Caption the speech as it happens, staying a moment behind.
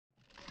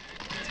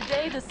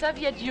Today, the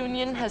Soviet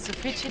Union has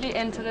officially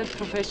entered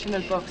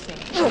professional boxing.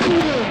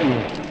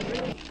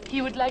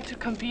 He would like to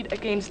compete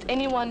against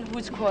anyone who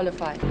is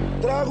qualified.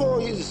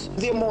 Drago is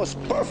the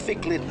most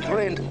perfectly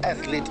trained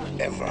athlete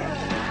ever.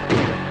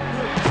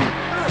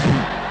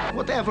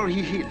 Whatever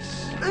he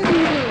hits,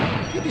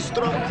 he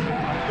destroys.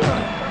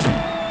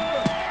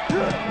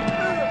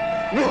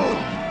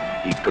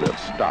 He could have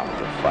stopped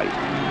the fight.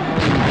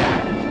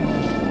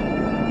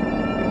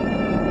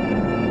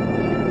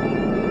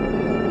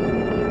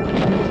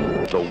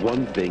 The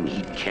one thing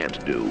he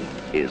can't do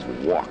is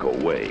walk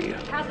away.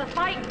 Has the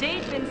fight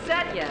date been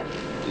set yet?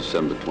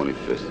 December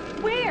 25th.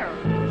 Where?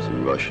 It's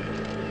in Russia.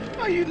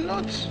 Are you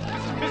nuts?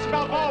 Miss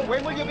Balboa,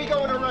 when will you be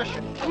going to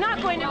Russia? I'm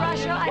not going to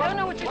Russia. I don't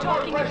know what you're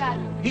talking about.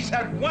 He's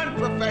had one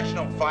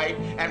professional fight,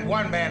 and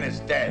one man is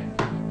dead.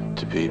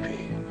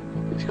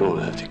 ThePW, he's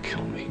gonna have to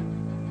kill me.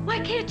 Why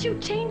can't you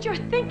change your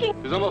thinking?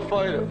 Because I'm a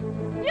fighter.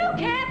 You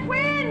can't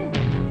win!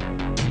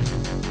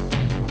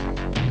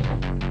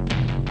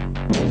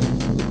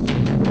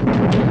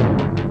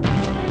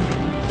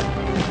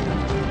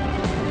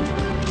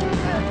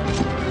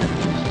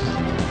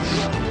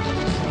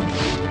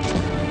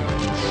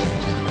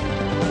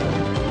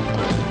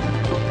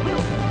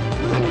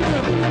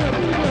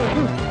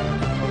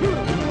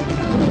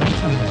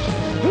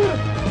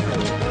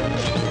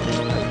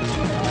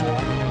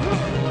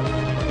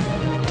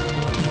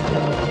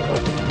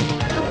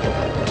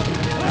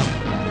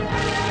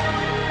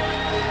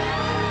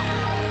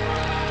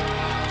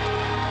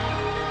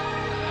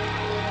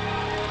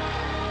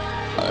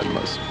 I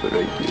must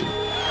break you.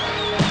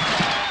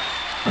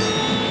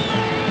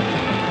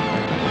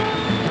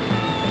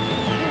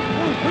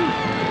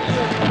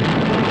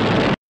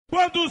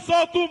 Quando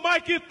solta o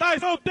Mike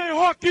Tyson, tem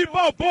Rock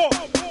Balboa.